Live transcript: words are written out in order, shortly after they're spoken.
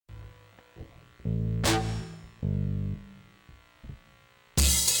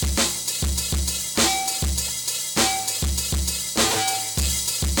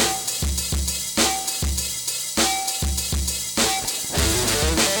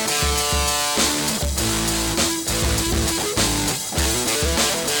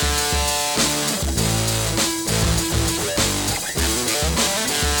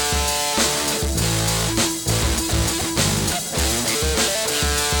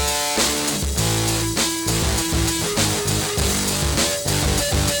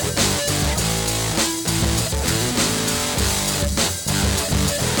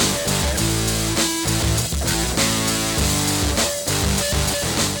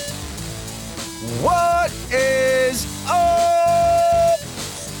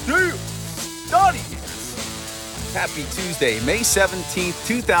Happy Tuesday, May 17th,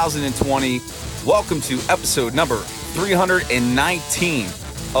 2020. Welcome to episode number 319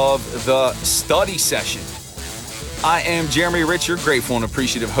 of the study session. I am Jeremy Richard, grateful and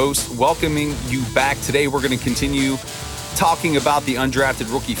appreciative host, welcoming you back. Today we're going to continue talking about the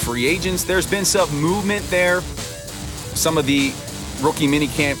undrafted rookie free agents. There's been some movement there. Some of the rookie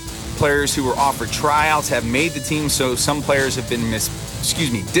minicamp players who were offered tryouts have made the team, so some players have been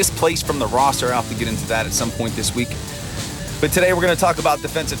displaced from the roster. I'll have to get into that at some point this week. But today we're going to talk about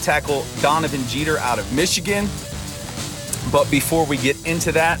defensive tackle Donovan out of Michigan. But before we get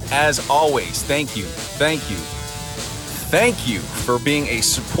into that, as always, thank you for being a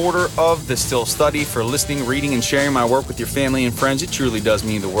supporter of the Still Study, for listening, reading, and sharing my work with your family and friends. It truly does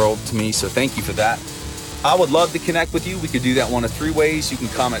mean the world to me, so thank you for that. I would love to connect with you. We could do that one of three ways. You can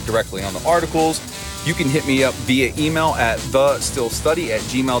comment directly on the articles. You can hit me up via email at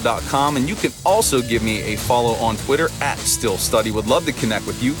thestillstudy@gmail.com. And you can also give me a follow on Twitter at stillstudy. Would love to connect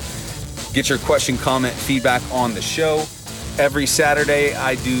with you. Get your question, comment, feedback on the show. Every Saturday,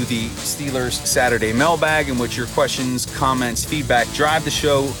 I do the Steelers Saturday mailbag, in which your questions, comments, feedback drive the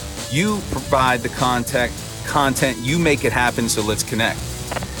show. You provide the content. You make it happen, so let's connect.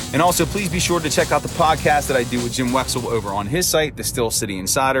 And also, please be sure to check out the podcast that I do with Jim Wexell over on his site, The Still City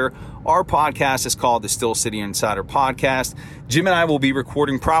Insider. Our podcast is called The Still City Insider Podcast. Jim and I will be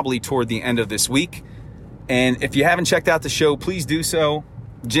recording probably toward the end of this week. And if you haven't checked out the show, please do so.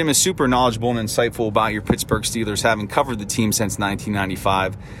 Jim is super knowledgeable and insightful about your Pittsburgh Steelers, having covered the team since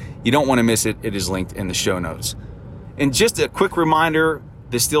 1995. You don't want to miss it. It is linked in the show notes. And just a quick reminder,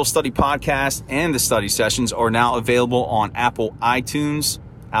 the Still Study Podcast and the study sessions are now available on Apple iTunes,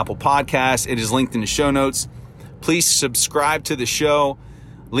 Apple Podcasts. It is linked in the show notes. Please subscribe to the show.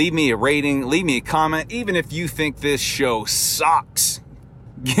 Leave me a rating. Leave me a comment. Even if you think this show sucks,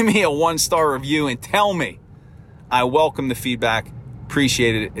 give me a 1-star review and tell me. I welcome the feedback.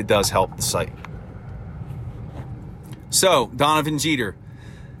 Appreciate it. It does help the site. So, Donovan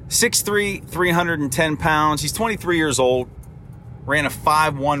 6'3", 310 pounds. He's 23 years old. Ran a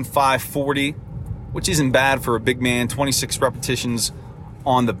 5'1", 540, which isn't bad for a big man. 26 repetitions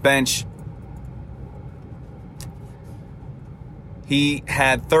on the bench. He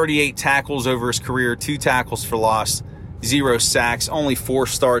had 38 tackles over his career, 2 tackles for loss, 0 sacks, only 4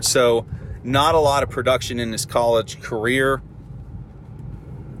 starts, so not a lot of production in his college career.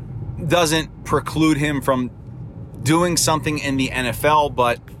 Doesn't preclude him from doing something in the NFL,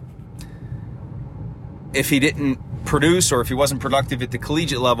 but if he didn't produce or if he wasn't productive at the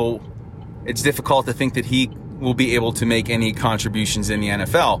collegiate level, it's difficult to think that he will be able to make any contributions in the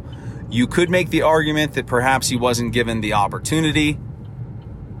NFL. You could make the argument that perhaps he wasn't given the opportunity,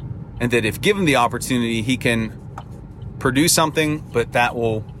 and that if given the opportunity, he can produce something, but that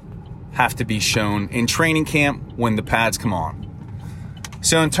will have to be shown in training camp when the pads come on.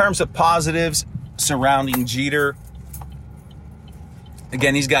 So in terms of positives surrounding Jeter,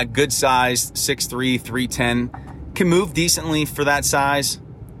 again, he's got good size, 6'3", 310, can move decently for that size.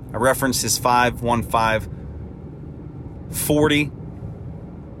 I referenced his 5'1", 540.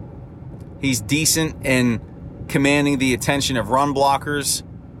 He's decent in commanding the attention of run blockers,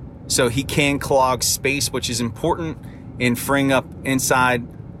 so he can clog space, which is important in freeing up inside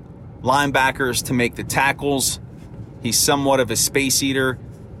linebackers to make the tackles. He's somewhat of a space eater.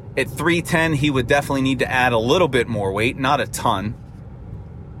 At 310, he would definitely need to add a little bit more weight, not a ton,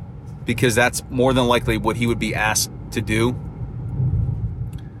 because that's more than likely what he would be asked to do.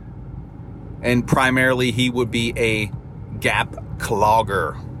 And primarily, he would be a gap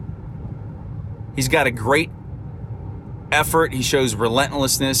clogger. He's got a great effort. He shows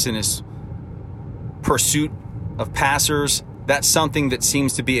relentlessness in his pursuit of passers. That's something that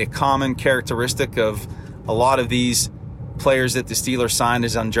seems to be a common characteristic of a lot of these players that the Steelers signed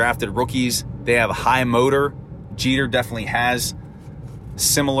as undrafted rookies. They have a high motor. Jeter definitely has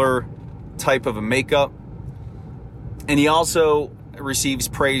similar type of a makeup. And he also receives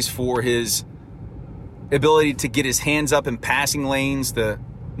praise for his ability to get his hands up in passing lanes, to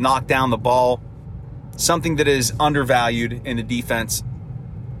knock down the ball, something that is undervalued in the defense.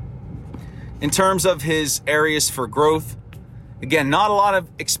 In terms of his areas for growth, again, not a lot of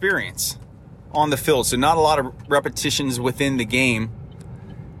experience on the field, so not a lot of repetitions within the game,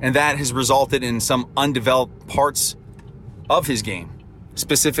 and that has resulted in some undeveloped parts of his game.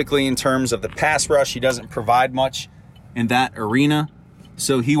 Specifically in terms of the pass rush, he doesn't provide much in that arena,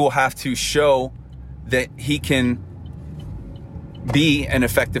 so he will have to show that he can be an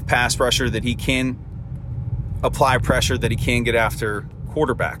effective pass rusher, that he can apply pressure, that he can get after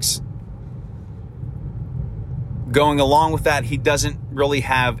quarterbacks. Going along with that, he doesn't really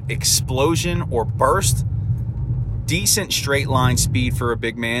have explosion or burst. decent straight line speed for a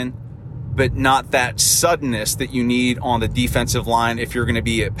big man, but not that suddenness that you need on the defensive line if you're going to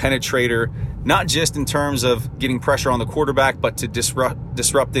be a penetrator, not just in terms of getting pressure on the quarterback, but to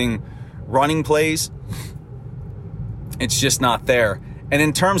disrupting running plays. It's just not there. And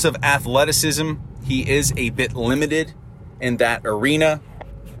in terms of athleticism, he is a bit limited in that arena.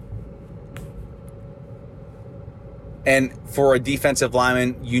 And for a defensive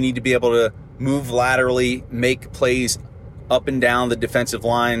lineman, you need to be able to move laterally, make plays up and down the defensive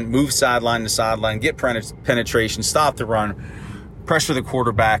line, move sideline to sideline, get penetration, stop the run, pressure the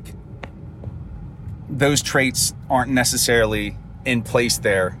quarterback. Those traits aren't necessarily in place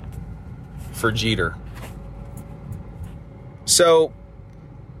there for Jeter. So,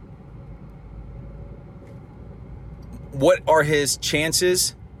 what are his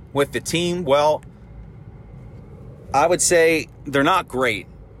chances with the team? Well, I would say they're not great.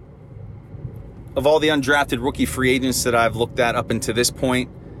 Of all the undrafted rookie free agents that I've looked at up until this point,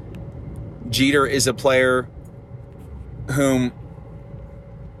 Jeter is a player whom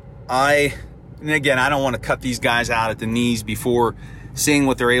and again, I don't want to cut these guys out at the knees before seeing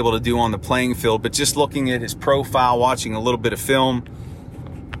what they're able to do on the playing field, but just looking at his profile, watching a little bit of film,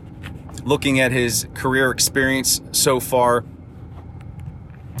 looking at his career experience so far,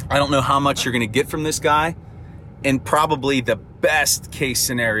 I don't know how much you're going to get from this guy, and probably the best case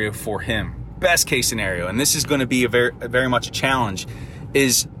scenario for him. Best case scenario, and this is going to be a very much a challenge,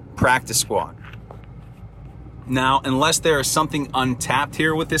 is practice squad. Now, unless there is something untapped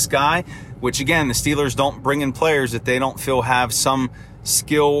here with this guy, which again, the Steelers don't bring in players that they don't feel have some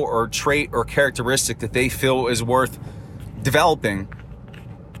skill or trait or characteristic that they feel is worth developing.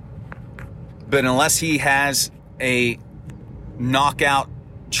 But unless he has a knockout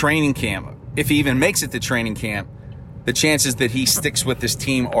training camp, if he even makes it to training camp, the chances that he sticks with this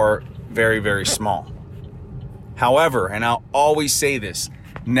team are very, very small. However, and I'll always say this,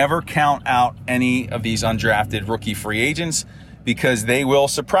 never count out any of these undrafted rookie free agents because they will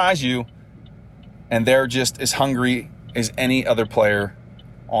surprise you and they're just as hungry as any other player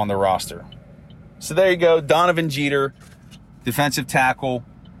on the roster. So there you go, Donovan Jeter, defensive tackle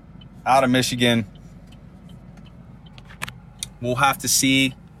out of Michigan. We'll have to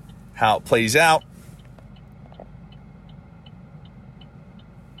see how it plays out.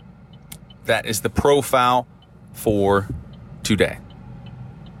 That is the profile for today.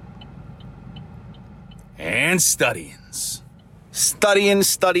 And studyings. Studying.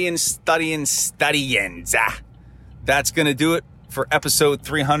 That's going to do it for episode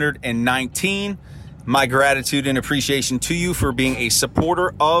 319. My gratitude and appreciation to you for being a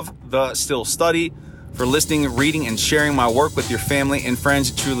supporter of the Still Study, for listening, reading, and sharing my work with your family and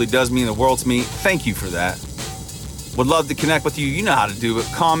friends. It truly does mean the world to me. Thank you for that. Would love to connect with you. You know how to do it.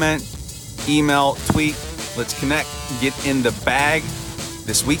 Comment, email, tweet. Let's connect. Get in the bag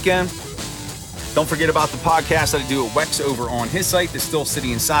this weekend. Don't forget about the podcast that I do at Wex over on his site, The Still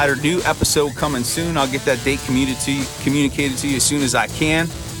City Insider. New episode coming soon. I'll get that date communicated to you as soon as I can.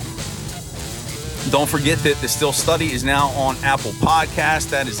 Don't forget that The Still Study is now on Apple Podcasts.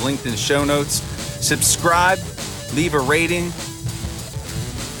 That is linked in the show notes. Subscribe, leave a rating,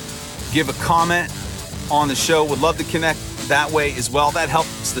 give a comment on the show. Would love to connect that way as well. That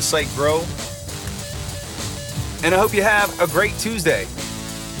helps the site grow. And I hope you have a great Tuesday.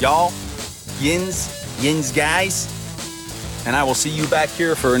 Y'all, yins, guys. And I will see you back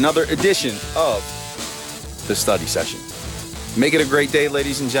here for another edition of The Study Session. Make it a great day,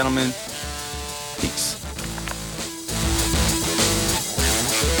 ladies and gentlemen.